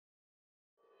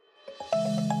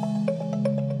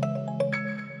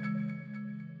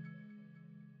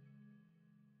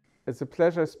It's a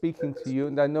pleasure speaking to you,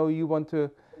 and I know you want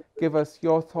to give us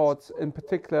your thoughts in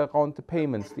particular around the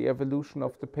payments, the evolution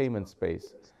of the payment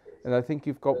space. And I think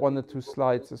you've got one or two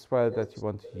slides as well that you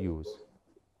want to use.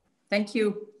 Thank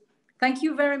you. Thank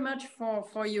you very much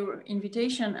for your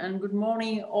invitation, and good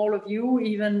morning, all of you,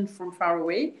 even from far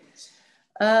away.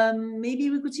 Maybe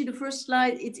we could see the first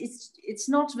slide. It's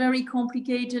not very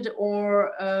complicated,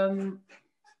 or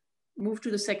move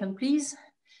to the second, please.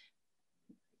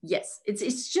 Yes,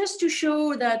 it's just to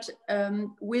show that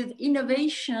with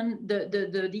innovation,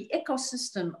 the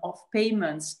ecosystem of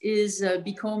payments is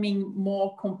becoming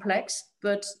more complex,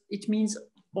 but it means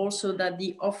also that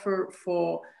the offer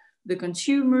for the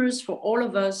consumers, for all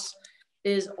of us,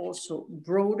 is also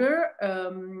broader.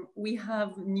 We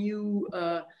have new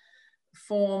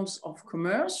forms of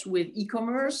commerce with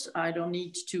e-commerce. I don't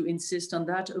need to insist on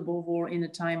that, above all in a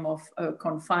time of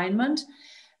confinement.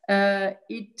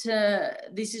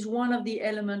 This is one of the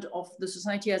elements of the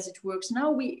society as it works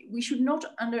now. We should not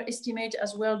underestimate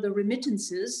as well the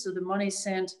remittances, so the money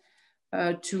sent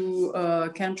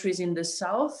to countries in the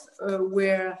south,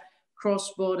 where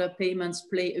cross-border payments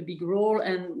play a big role,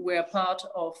 and where part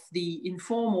of the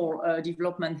informal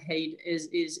development aid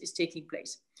is taking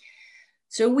place.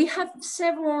 So we have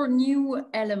several new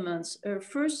elements.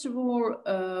 First of all,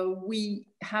 we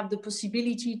have the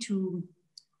possibility to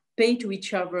pay to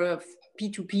each other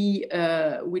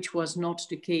P2P, which was not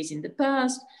the case in the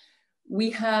past. We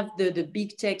have the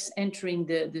big techs entering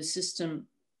the system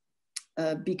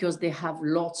because they have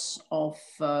lots of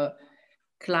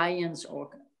clients or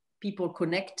people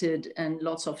connected and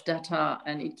lots of data,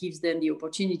 and it gives them the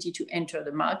opportunity to enter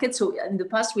the market. So in the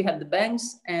past, we had the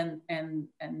banks and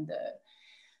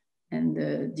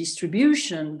the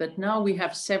distribution, but now we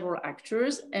have several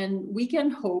actors, and we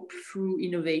can hope through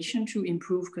innovation to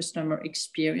improve customer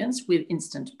experience with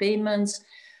instant payments,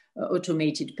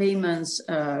 automated payments,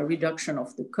 reduction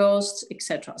of the costs,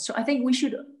 etc. So I think we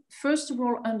should first of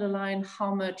all underline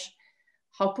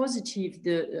how positive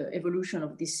the evolution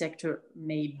of this sector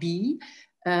may be.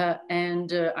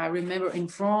 I remember in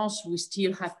France, we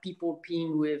still have people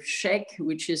paying with cheque,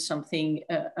 which is something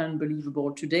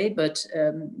unbelievable today, but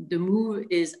the move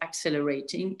is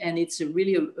accelerating, and it's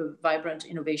really a vibrant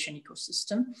innovation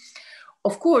ecosystem.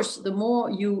 Of course, the more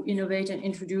you innovate and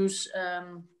introduce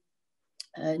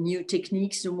new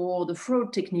techniques, the more the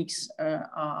fraud techniques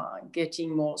are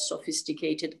getting more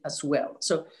sophisticated as well.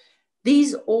 So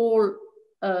these all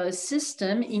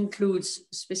system includes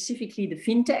specifically the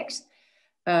fintechs.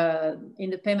 In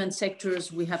the payment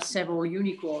sectors, we have several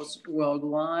unicorns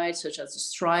worldwide, such as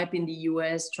Stripe in the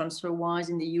US, TransferWise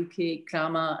in the UK,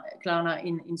 Klarna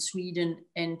in Sweden,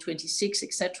 N26,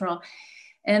 etc.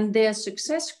 And their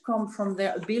success comes from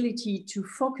their ability to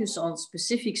focus on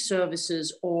specific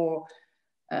services or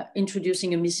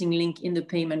introducing a missing link in the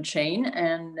payment chain,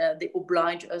 and they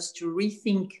oblige us to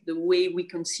rethink the way we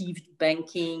conceived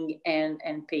banking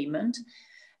and payment.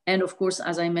 And of course,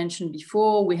 as I mentioned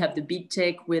before, we have the big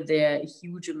tech with their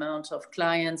huge amount of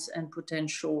clients and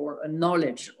potential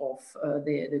knowledge of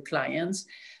the clients.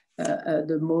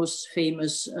 The most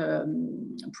famous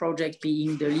project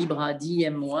being the Libra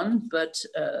DM one, but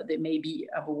there may be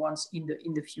other ones in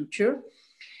the future.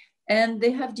 And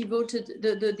they have devoted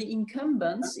the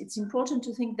incumbents. It's important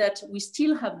to think that we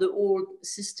still have the old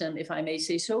system, if I may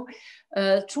say so,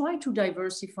 try to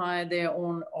diversify their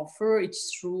own offer.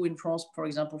 It's true in France, for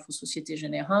example, for Société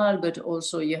Générale, but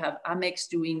also you have Amex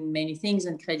doing many things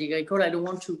and Crédit Agricole. I don't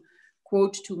want to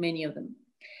quote too many of them.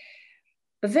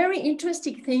 A very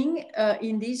interesting thing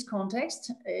in this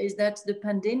context is that the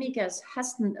pandemic has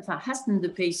hastened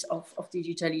the pace of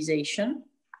digitalization.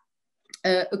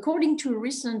 According to a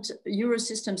recent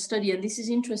Eurosystem study, and this is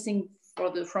interesting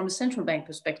from a central bank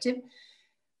perspective,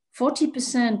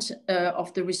 40%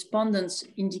 of the respondents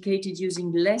indicated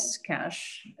using less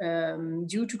cash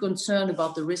due to concern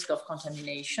about the risk of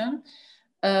contamination.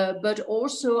 But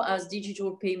also as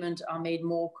digital payments are made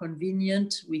more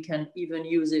convenient, we can even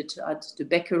use it at the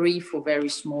bakery for very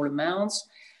small amounts.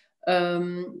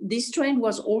 This trend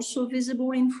was also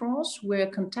visible in France, where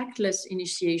contactless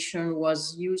initiation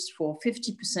was used for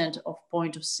 50% of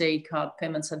point-of-sale card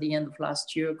payments at the end of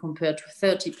last year, compared to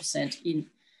 30% in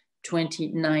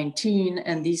 2019.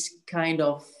 And this kind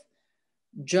of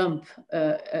jump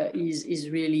is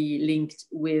really linked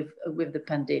with the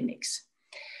pandemics.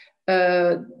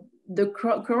 The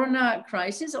corona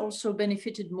crisis also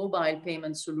benefited mobile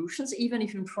payment solutions, even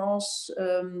if in France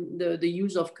the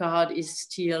use of card is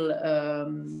still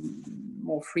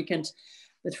more frequent.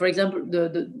 But for example,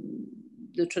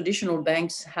 the traditional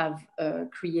banks have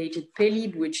created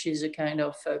Paylib, which is a kind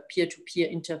of peer-to-peer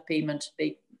interpayment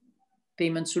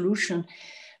payment solution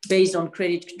based on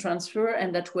credit transfer, and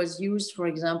that was used, for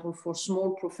example, for small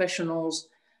professionals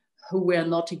who were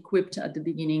not equipped at the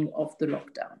beginning of the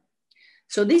lockdown.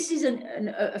 So this is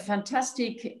a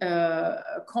fantastic,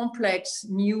 complex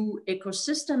new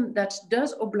ecosystem that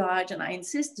does oblige, and I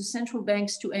insist, the central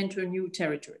banks to enter new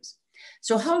territories.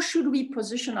 So how should we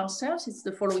position ourselves? It's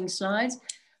the following slides.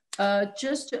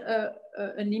 Just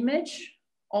an image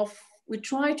of, we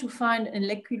try to find an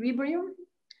equilibrium.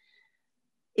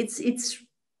 It's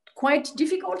quite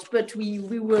difficult, but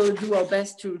we will do our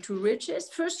best to reach it.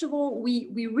 First of all,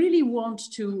 we really want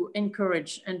to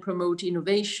encourage and promote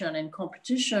innovation and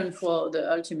competition for the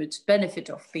ultimate benefit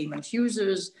of payment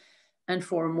users and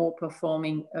for a more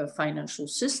performing financial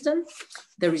system.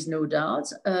 There is no doubt.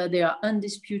 There are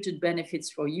undisputed benefits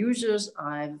for users.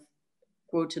 I've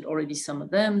quoted already some of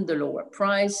them: the lower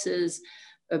prices,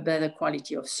 a better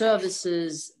quality of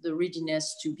services, the readiness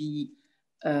to be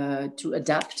to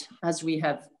adapt, as we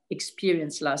have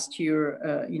experienced last year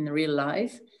in real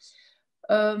life.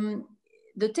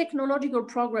 The technological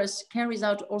progress carries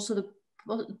out also the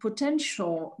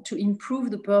potential to improve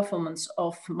the performance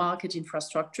of market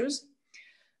infrastructures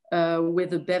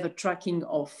with a better tracking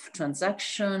of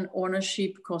transaction,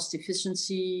 ownership, cost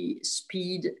efficiency,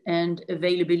 speed, and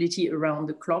availability around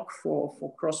the clock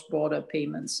for cross-border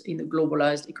payments in a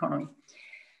globalized economy.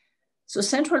 So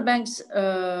central banks'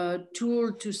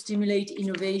 tool to stimulate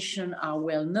innovation are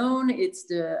well known. It's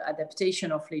the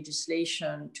adaptation of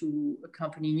legislation to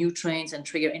accompany new trends and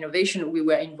trigger innovation. We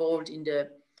were involved in the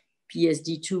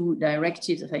PSD2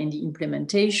 directive, in the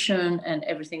implementation and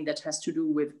everything that has to do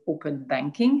with open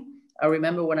banking. I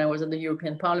remember when I was in the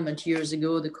European Parliament years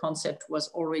ago, the concept was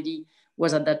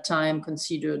at that time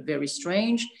considered very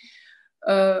strange.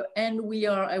 And we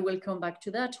are, I will come back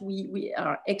to that, we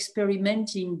are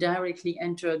experimenting directly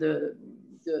enter the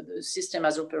system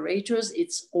as operators.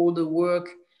 It's all the work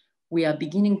we are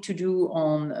beginning to do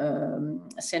on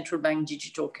central bank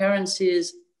digital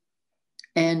currencies.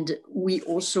 And we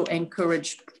also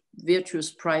encourage virtuous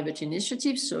private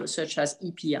initiatives, such as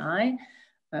EPI,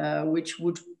 which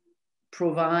would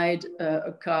provide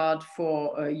a card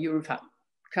for Euro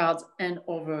cards and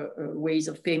other ways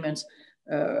of payments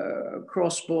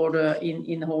cross-border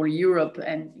in whole Europe,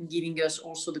 and giving us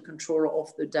also the control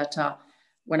of the data.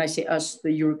 When I say us,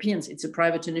 the Europeans, it's a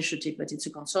private initiative, but it's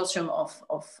a consortium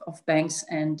of banks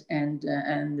and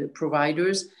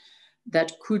providers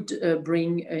that could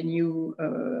bring a new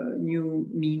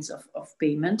means of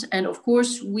payment. And of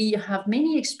course, we have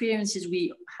many experiences.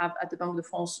 We have at the Banque de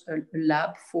France a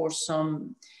lab for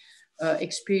some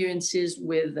experiences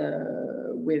with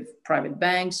private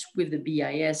banks, with the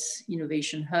BIS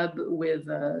Innovation Hub, with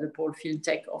the Pole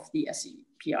FinTech of the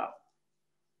SEPR.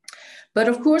 But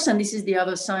of course, and this is the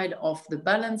other side of the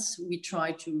balance we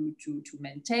try to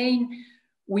maintain,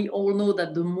 we all know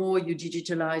that the more you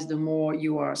digitalize, the more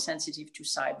you are sensitive to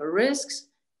cyber risks.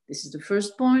 This is the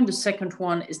first point. The second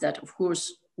one is that, of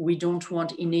course, we don't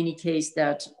want in any case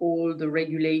that all the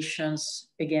regulations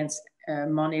against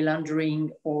money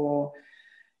laundering or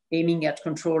aiming at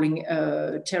controlling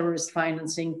terrorist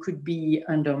financing could be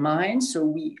undermined. So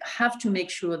we have to make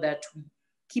sure that we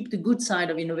keep the good side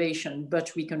of innovation,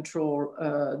 but we control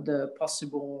the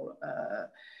possible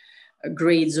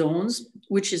gray zones,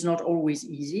 which is not always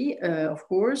easy, of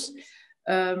course.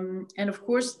 And of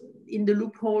course, in the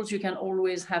loopholes, you can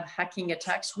always have hacking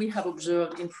attacks. We have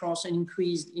observed in France an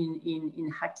increase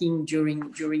in hacking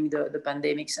during the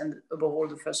pandemics and above all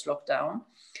the first lockdown.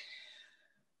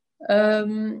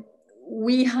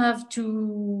 We have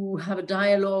to have a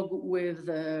dialogue with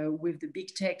the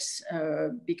big techs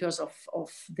because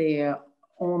of their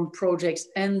own projects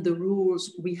and the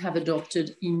rules we have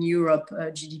adopted in Europe,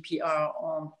 GDPR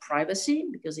on privacy,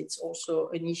 because it's also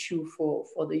an issue for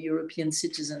the European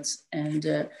citizens.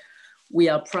 And we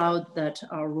are proud that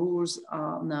our rules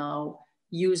are now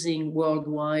using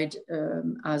worldwide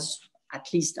as, at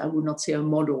least I would not say a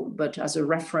model, but as a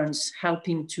reference,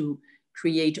 helping to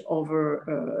create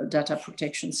other data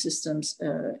protection systems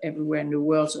everywhere in the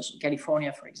world, such as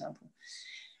California, for example.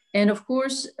 And of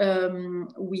course,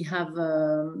 we have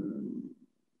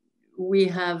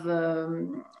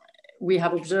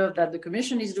observed that the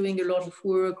Commission is doing a lot of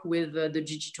work with the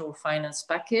digital finance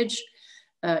package,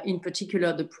 in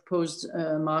particular the proposed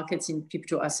markets in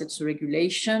crypto assets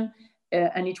regulation.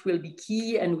 And it will be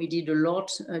key, and we did a lot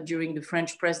during the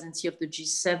French presidency of the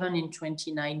G7 in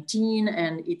 2019,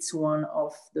 and it's one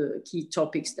of the key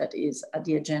topics that is at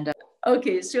the agenda.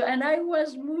 Okay, so, and I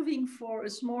was moving for a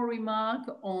small remark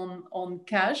on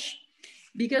cash,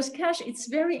 because cash, it's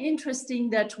very interesting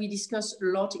that we discuss a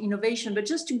lot innovation, but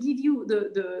just to give you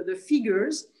the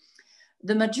figures,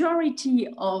 The majority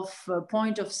of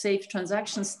point of sale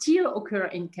transactions still occur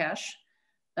in cash.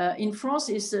 In France,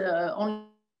 is only,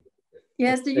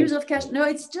 yes, the use of cash. No,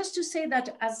 it's just to say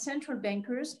that as central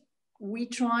bankers, we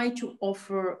try to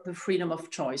offer the freedom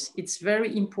of choice. It's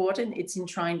very important. It's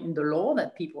enshrined in the law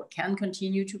that people can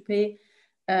continue to pay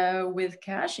with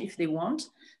cash if they want.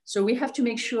 So we have to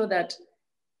make sure that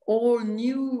all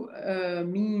new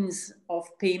means of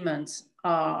payment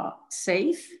are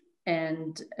safe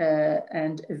and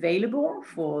available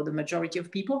for the majority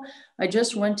of people. I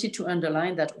just wanted to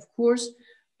underline that, of course,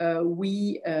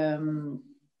 we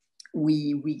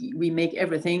make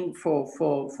everything for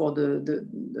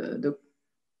the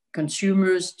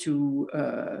consumers to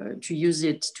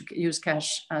use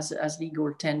cash as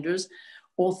legal tenders,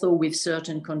 although with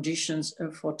certain conditions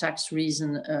for tax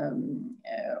reason,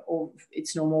 or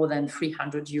it's no more than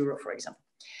 300 euro, for example.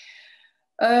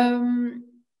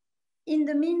 In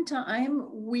the meantime,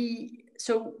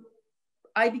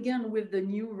 I began with the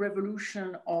new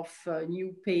revolution of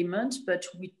new payment, but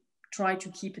we try to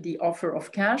keep the offer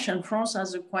of cash. And France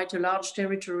has quite a large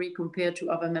territory compared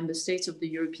to other member states of the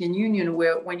European Union,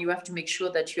 where when you have to make sure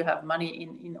that you have money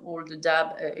in all the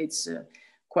DAB, it's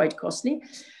quite costly.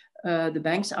 The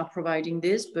banks are providing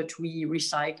this, but we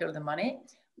recycle the money.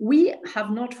 We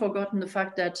have not forgotten the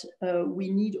fact that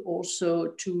we need also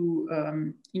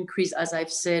to increase, as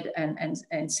I've said,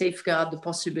 and safeguard the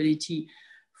possibility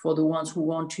for the ones who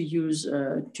want to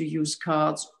use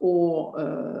cards or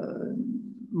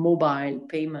mobile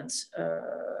payments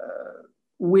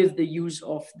with the use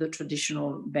of the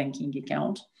traditional banking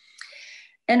account.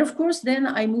 And of course, then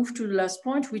I move to the last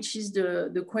point, which is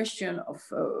the question of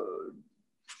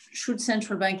should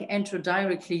central bank enter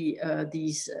directly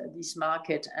this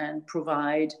market and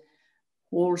provide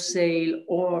wholesale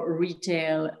or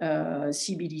retail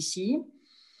CBDC?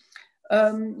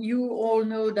 You all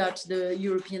know that the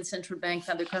European Central Bank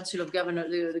and the Council of Governors,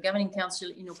 the Governing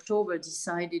Council in October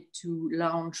decided to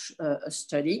launch a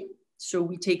study. So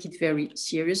we take it very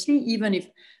seriously, even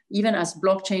as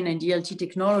blockchain and DLT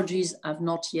technologies have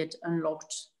not yet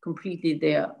unlocked completely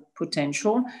their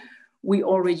potential. We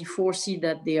already foresee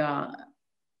that they are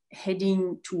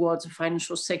heading towards the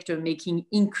financial sector, making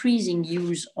increasing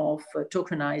use of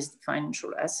tokenized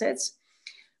financial assets,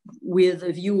 with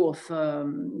a view of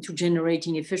to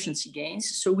generating efficiency gains.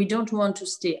 So we don't want to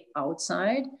stay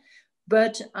outside,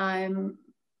 but I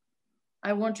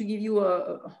want to give you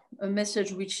a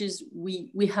message, which is we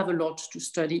have a lot to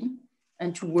study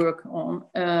and to work on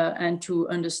and to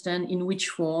understand in which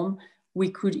form we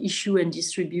could issue and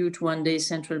distribute one day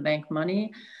central bank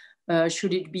money.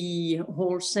 Should it be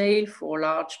wholesale for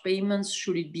large payments?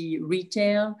 Should it be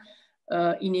retail?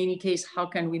 In any case, how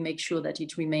can we make sure that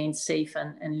it remains safe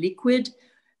and liquid?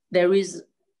 There is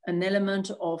an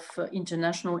element of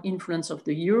international influence of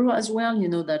the euro as well. You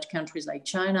know that countries like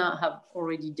China have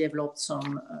already developed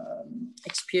some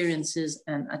experiences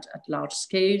and at large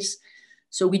scales.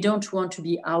 So we don't want to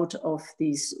be out of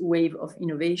this wave of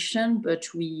innovation, but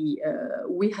we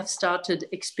have started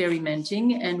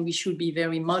experimenting, and we should be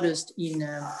very modest in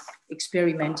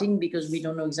experimenting because we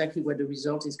don't know exactly what the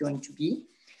result is going to be.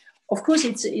 Of course,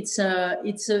 it's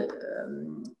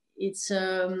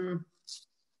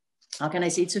how can I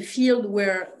say, it's a field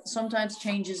where sometimes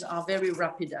changes are very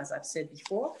rapid, as I've said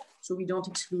before. So we don't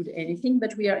exclude anything,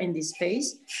 but we are in this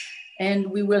phase.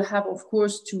 And we will have, of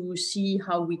course, to see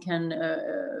how we can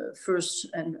first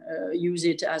use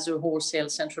it as a wholesale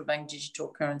central bank digital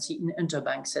currency in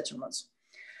interbank settlements.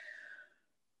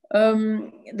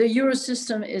 The euro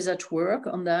system is at work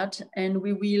on that, and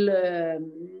we will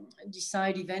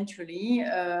decide eventually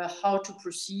how to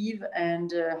proceed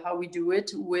and how we do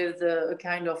it with a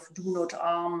kind of do not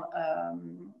harm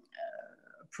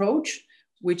approach,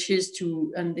 which is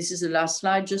to, and this is the last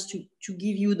slide, just to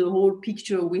give you the whole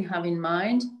picture we have in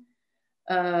mind.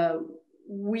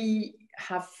 We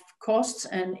have costs,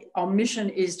 and our mission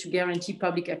is to guarantee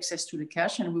public access to the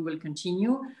cash, and we will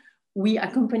continue. We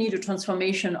accompany the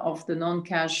transformation of the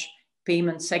non-cash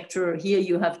payment sector. Here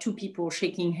you have two people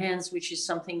shaking hands, which is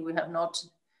something we have not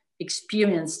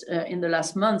experienced in the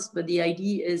last months, but the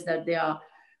idea is that there are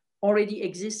already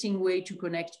existing way to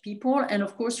connect people. And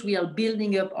of course, we are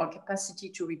building up our capacity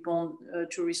to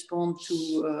respond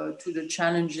to the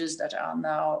challenges that are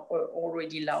now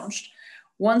already launched.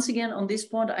 Once again, on this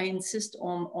point, I insist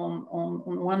on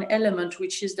one element,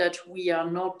 which is that we are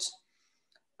not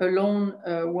alone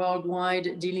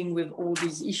worldwide dealing with all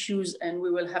these issues, and we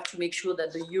will have to make sure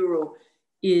that the euro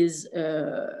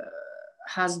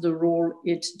has the role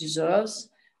it deserves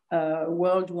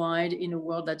worldwide in a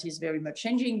world that is very much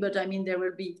changing. But I mean, there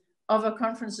will be other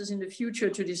conferences in the future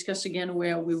to discuss again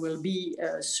where we will be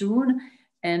soon.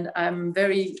 And I'm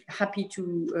very happy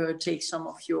to take some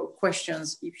of your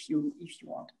questions if you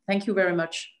want. Thank you very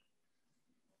much.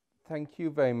 Thank you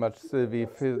very much, Sylvie,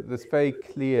 for this very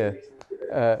clear,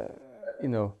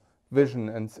 vision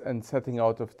and setting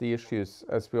out of the issues,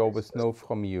 as we always know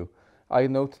from you. I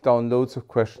noted down loads of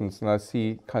questions, and I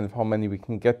see kind of how many we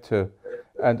can get to.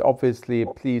 And obviously,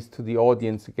 please, to the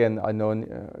audience again, I know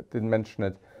I didn't mention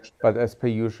it, but as per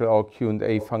usual, our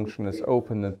Q&A function is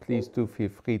open, and please do feel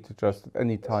free to just at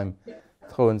any time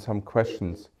throw in some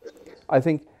questions. I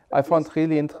think I found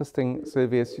really interesting,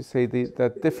 Sylvie, as you say,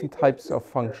 that different types of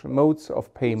modes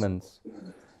of payments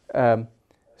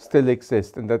still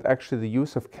exist, and that actually the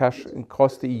use of cash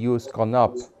across the EU has gone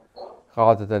up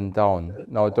rather than down.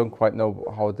 Now, I don't quite know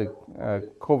how the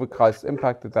COVID crisis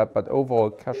impacted that, but overall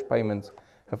cash payments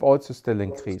have also still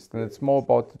increased. And it's more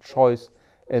about the choice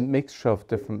and mixture of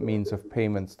different means of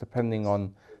payments depending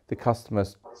on the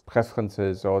customer's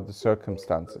preferences or the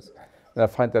circumstances. And I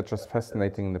find that just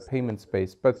fascinating in the payment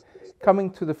space. But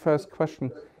coming to the first question,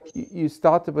 you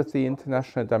started with the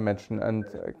international dimension and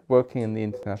working in the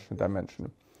international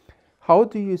dimension. How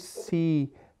do you see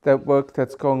that work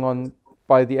that's going on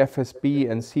by the FSB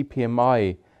and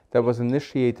CPMI that was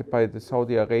initiated by the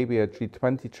Saudi Arabia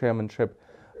G20 chairmanship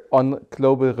on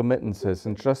global remittances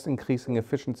and just increasing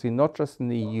efficiency, not just in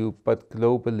the EU, but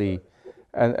globally,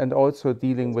 and also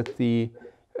dealing with the,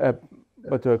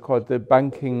 what do I call it, the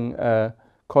banking,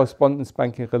 correspondence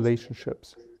banking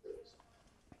relationships?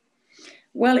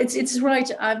 Well, it's right.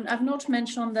 I've not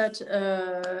mentioned that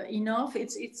enough.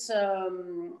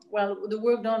 Well, the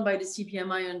work done by the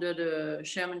CPMI under the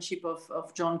chairmanship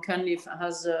of John Cunliffe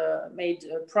has made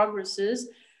progresses.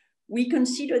 We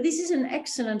consider this is an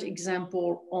excellent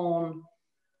example on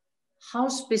how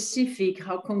specific,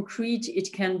 how concrete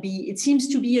it can be. It seems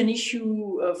to be an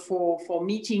issue for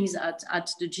meetings at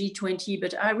the G20,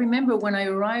 but I remember when I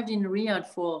arrived in Riyadh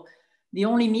for the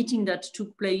only meeting that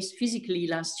took place physically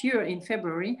last year in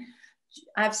February,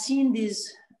 I've seen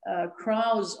these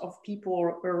crowds of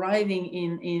people arriving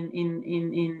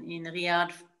in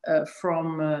Riyadh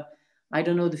from, I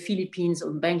don't know, the Philippines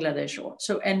or Bangladesh.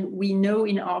 And we know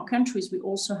in our countries, we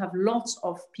also have lots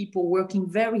of people working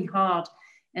very hard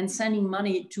and sending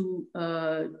money to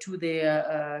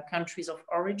their countries of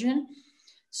origin.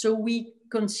 So we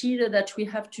consider that we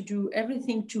have to do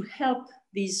everything to help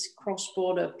these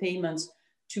cross-border payments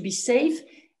to be safe.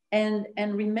 And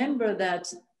remember that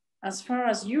as far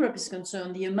as Europe is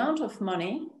concerned, the amount of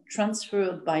money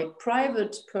transferred by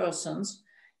private persons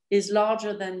is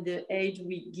larger than the aid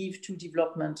we give to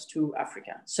development to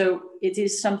Africa. So it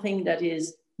is something that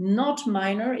is not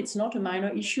minor. It's not a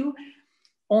minor issue.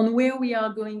 On where we are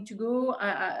going to go,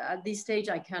 at this stage,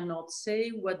 I cannot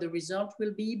say what the result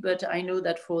will be, but I know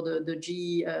that for the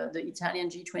Italian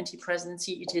G20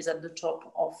 presidency, it is at the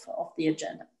top of the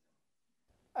agenda.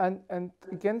 And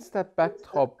against that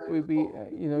backdrop,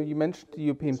 you mentioned the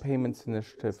European Payments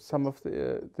Initiative, some of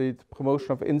the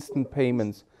promotion of instant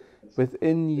payments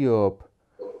within Europe.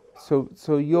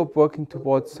 So Europe working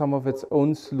towards some of its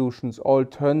own solutions,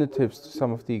 alternatives to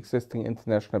some of the existing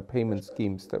international payment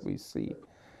schemes that we see.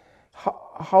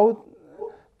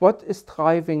 What is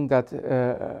driving that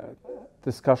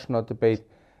discussion or debate?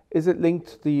 Is it linked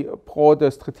to the broader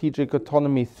strategic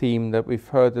autonomy theme that we've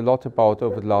heard a lot about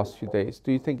over the last few days?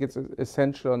 Do you think it's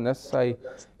essential or necessary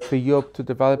for Europe to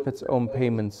develop its own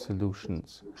payment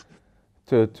solutions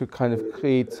to kind of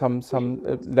create some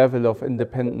level of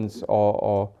independence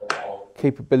or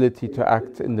capability to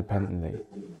act independently?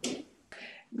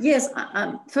 Yes,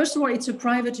 first of all, it's a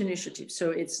private initiative,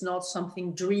 so it's not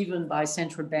something driven by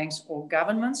central banks or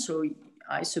governments. So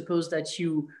I suppose that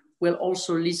you will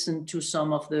also listen to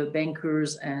some of the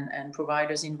bankers and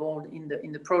providers involved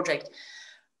in the project.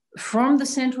 From the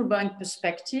central bank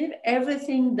perspective,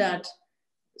 everything that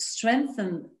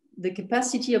strengthens the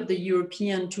capacity of the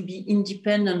European to be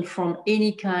independent from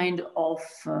any kind of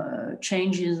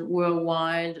changes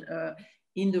worldwide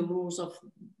in the rules of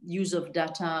use of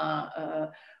data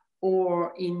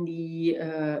or in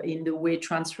the way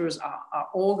transfers are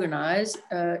organized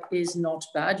is not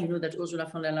bad. You know that Ursula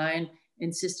von der Leyen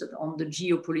insisted on the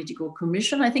geopolitical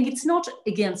commission. I think it's not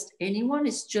against anyone.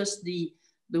 It's just the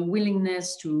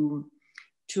willingness to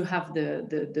have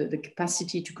the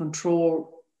capacity to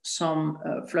control some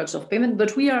flux of payment.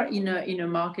 But we are in a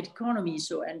market economy,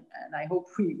 so and I hope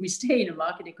we stay in a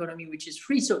market economy which is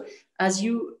free. So as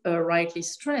you rightly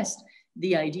stressed,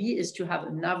 the idea is to have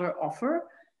another offer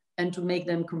and to make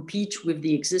them compete with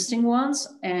the existing ones.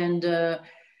 And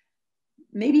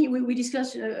maybe we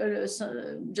discussed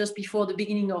just before the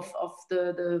beginning of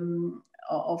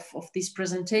this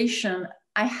presentation.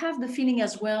 I have the feeling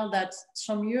as well that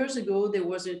some years ago there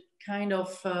was a kind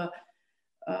of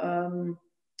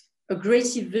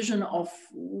aggressive vision of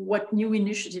what new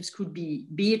initiatives could be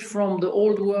it from the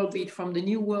old world, be it from the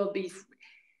new world.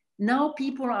 Now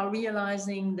people are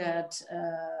realizing that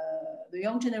the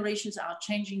young generations are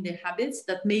changing their habits,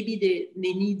 that maybe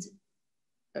they need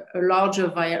a larger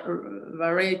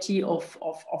variety of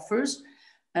offers.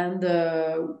 And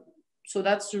so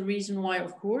that's the reason why,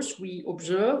 of course, we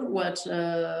observe what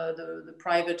the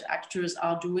private actors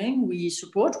are doing. We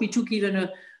support. We took even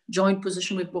a joint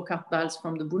position with Burkhard Balz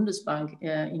from the Bundesbank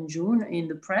in June in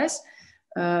the press.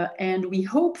 And we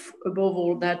hope, above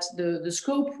all, that the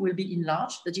scope will be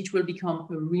enlarged, that it will become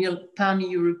a real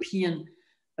pan-European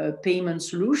payment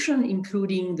solution,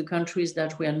 including the countries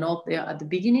that were not there at the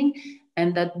beginning,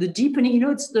 and that the deepening,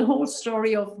 it's the whole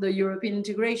story of the European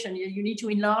integration. You need to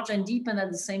enlarge and deepen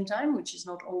at the same time, which is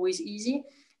not always easy.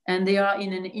 And they are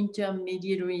in an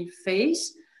intermediary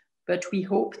phase, but we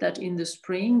hope that in the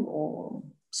spring or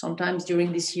sometimes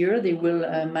during this year, they will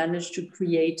manage to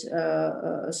create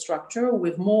a structure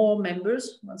with more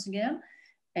members, once again,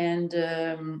 and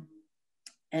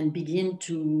begin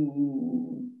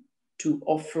to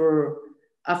offer.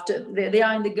 After they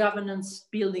are in the governance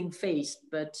building phase,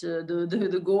 but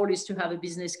the goal is to have a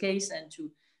business case and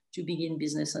to begin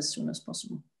business as soon as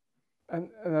possible. And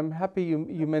I'm happy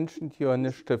you mentioned your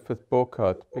initiative with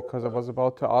Burkhard, because I was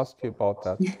about to ask you about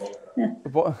that.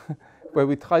 Where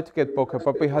we tried to get Burkhard,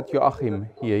 but we had Joachim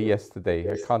here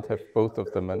yesterday. I can't have both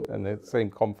of them in the same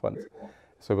conference,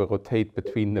 so we rotate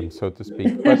between them, so to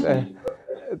speak. But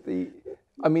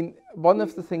I mean, one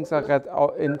of the things I read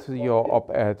into your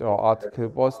op-ed or article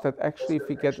was that actually if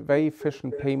we get very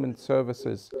efficient payment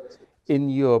services in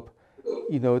Europe,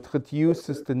 it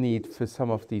reduces the need for some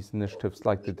of these initiatives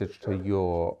like the Digital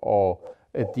Euro or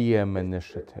a DM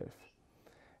initiative.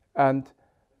 And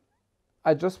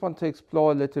I just want to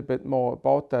explore a little bit more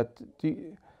about that.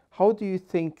 How do you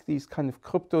think these kind of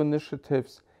crypto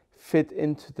initiatives fit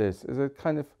into this? Is it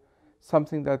kind of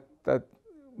something that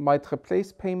might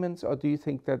replace payments, or do you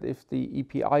think that if the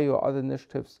EPI or other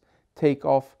initiatives take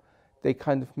off, they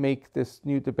kind of make this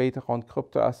new debate around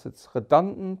crypto assets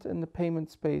redundant in the payment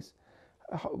space?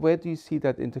 Where do you see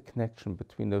that interconnection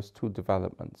between those two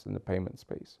developments in the payment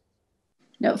space?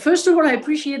 Now, first of all, I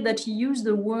appreciate that you use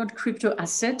the word crypto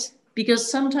asset, because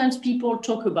sometimes people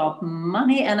talk about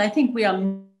money, and I think we are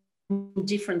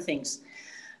different things.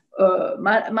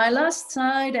 My last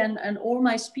slide and all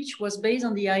my speech was based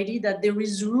on the idea that there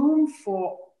is room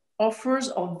for offers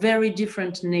of very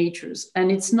different natures.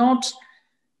 And it's not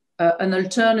an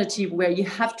alternative where you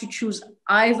have to choose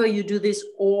either you do this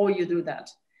or you do that.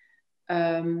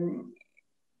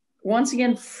 Once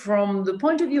again, from the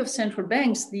point of view of central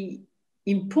banks, the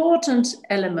important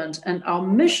element and our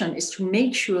mission is to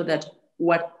make sure that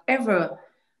whatever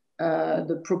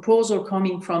the proposal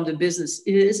coming from the business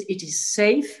it is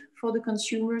safe for the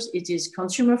consumers, it is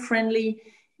consumer friendly,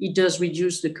 it does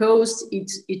reduce the cost,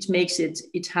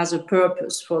 it has a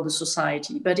purpose for the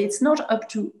society, but it's not up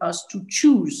to us to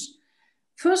choose.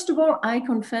 First of all, I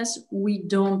confess we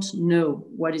don't know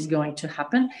what is going to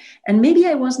happen. And maybe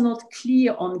I was not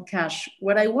clear on cash.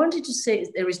 What I wanted to say is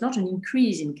there is not an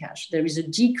increase in cash. There is a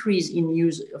decrease in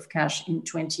use of cash in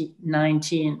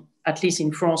 2019, at least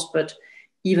in France, but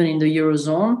even in the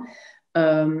Eurozone,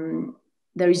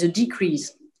 there is a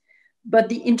decrease. But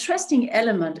the interesting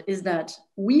element is that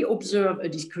we observe a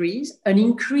decrease, an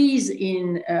increase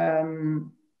in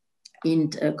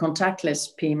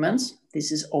contactless payments.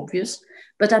 This is obvious.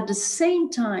 But at the same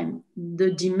time,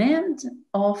 the demand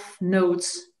of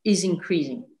notes is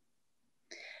increasing.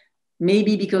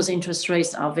 Maybe because interest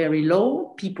rates are very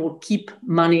low, people keep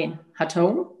money at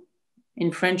home.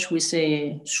 In French, we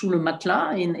say sous le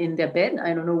matelas, in their bed.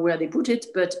 I don't know where they put it,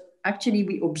 but actually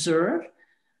we observe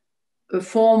a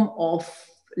form of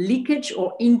leakage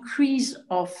or increase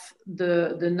of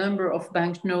the number of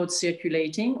banknotes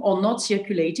circulating, or not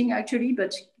circulating actually,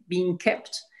 but being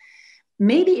kept.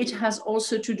 Maybe it has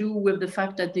also to do with the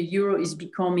fact that the euro is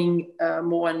becoming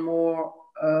more and more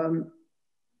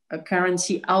a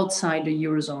currency outside the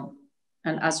Eurozone.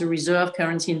 And as a reserve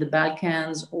currency in the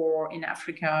Balkans or in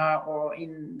Africa or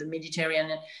in the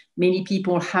Mediterranean, many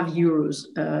people have euros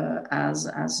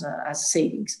as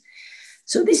savings.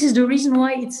 So this is the reason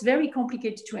why it's very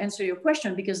complicated to answer your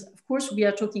question, because of course we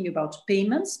are talking about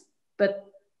payments, but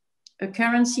a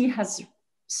currency has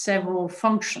several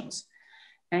functions.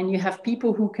 And you have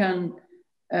people who can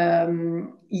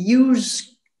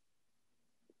use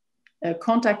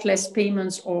contactless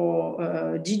payments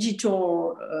or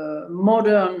digital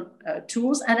modern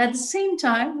tools, and at the same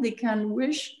time they can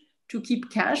wish to keep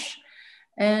cash.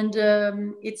 And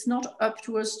it's not up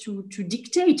to us to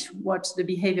dictate what the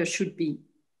behavior should be.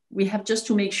 We have just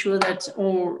to make sure that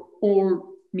all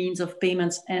means of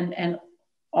payments and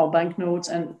our banknotes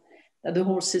and that the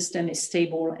whole system is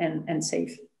stable and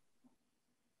safe.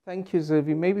 Thank you,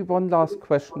 Sylvie. Maybe one last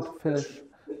question to finish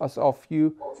us off.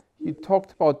 You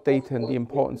talked about data and the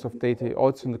importance of data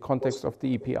also in the context of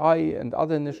the EPI and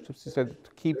other initiatives. You said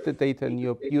to keep the data in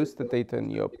Europe, use the data in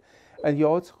Europe. And you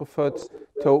also referred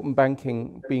to open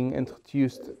banking being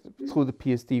introduced through the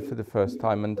PSD for the first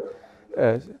time. And,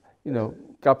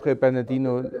 Gabriel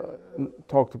Bernardino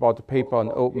talked about the paper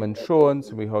on open insurance,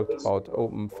 and we heard about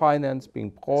open finance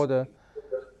being broader.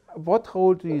 What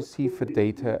role do you see for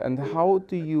data, and how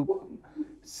do you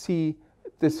see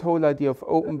this whole idea of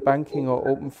open banking or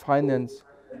open finance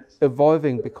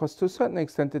evolving? Because to a certain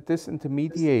extent it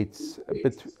disintermediates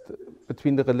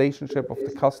between the relationship of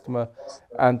the customer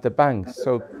and the banks.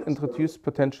 So introduce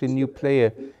potentially a new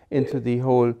player into the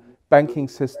whole banking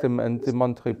system and the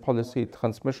monetary policy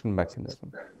transmission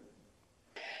mechanism.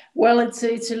 Well,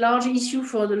 it's a large issue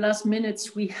for the last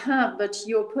minutes we have, but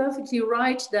you're perfectly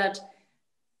right that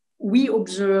we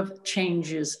observe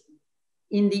changes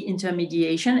in the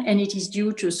intermediation, and it is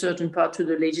due to a certain part to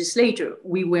the legislator.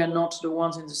 We were not the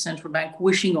ones in the central bank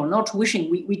wishing or not wishing.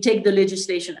 We take the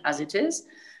legislation as it is,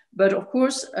 but of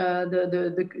course,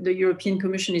 the European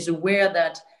Commission is aware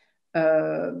that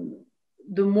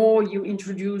the more you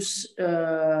introduce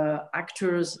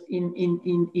actors in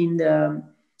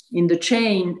the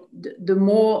chain, the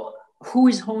more who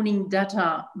is owning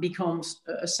data becomes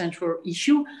a central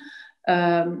issue.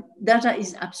 Data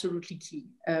is absolutely key.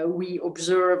 We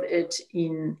observe it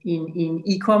in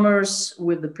e-commerce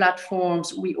with the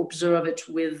platforms. We observe it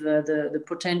with the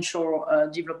potential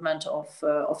development of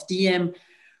DM.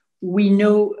 We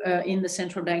know in the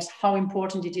central banks how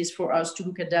important it is for us to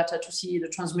look at data to see the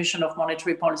transmission of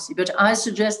monetary policy. But I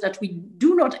suggest that we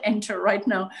do not enter right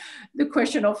now the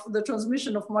question of the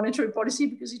transmission of monetary policy,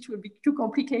 because it will be too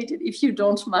complicated. If you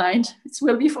don't mind, it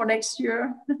will be for next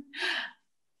year.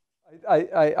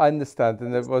 I understand,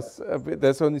 and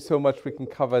there's only so much we can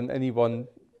cover in any one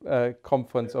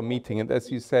conference or meeting. And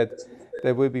as you said,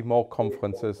 there will be more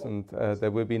conferences, and there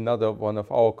will be another one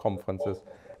of our conferences.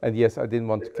 And yes, I didn't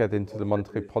want to get into the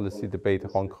monetary policy debate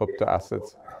around crypto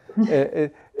assets.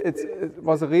 It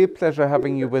was a real pleasure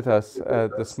having you with us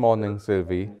this morning,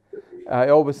 Sylvie. I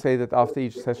always say that after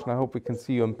each session, I hope we can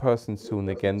see you in person soon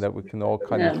again, that we can all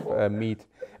kind of meet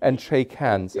and shake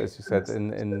hands, as you said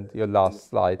in your last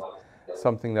slide,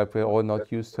 something that we're all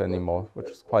not used to anymore,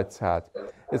 which is quite sad.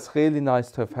 It's really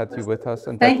nice to have had you with us,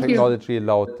 and that technology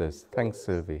allowed this. Thanks,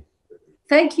 Sylvie.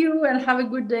 Thank you, and have a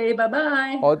good day.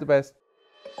 Bye-bye. All the best.